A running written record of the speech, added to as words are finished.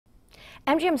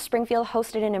MGM Springfield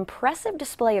hosted an impressive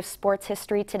display of sports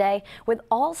history today with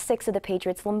all 6 of the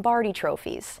Patriots Lombardi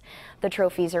Trophies. The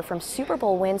trophies are from Super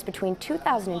Bowl wins between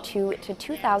 2002 to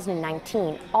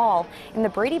 2019, all in the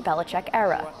Brady-Belichick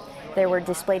era. They were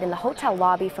displayed in the hotel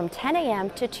lobby from 10 a.m.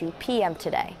 to 2 p.m.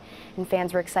 today. And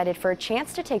fans were excited for a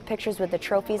chance to take pictures with the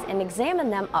trophies and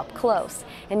examine them up close.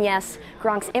 And yes,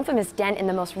 Gronk's infamous dent in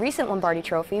the most recent Lombardi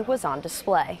Trophy was on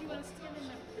display.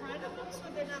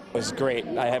 It was great.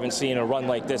 I haven't seen a run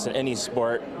like this in any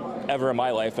sport ever in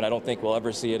my life, and I don't think we'll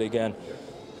ever see it again.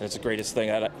 It's the greatest thing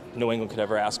that New England could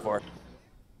ever ask for.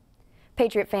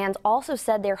 Patriot fans also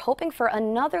said they're hoping for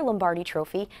another Lombardi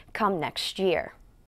Trophy come next year.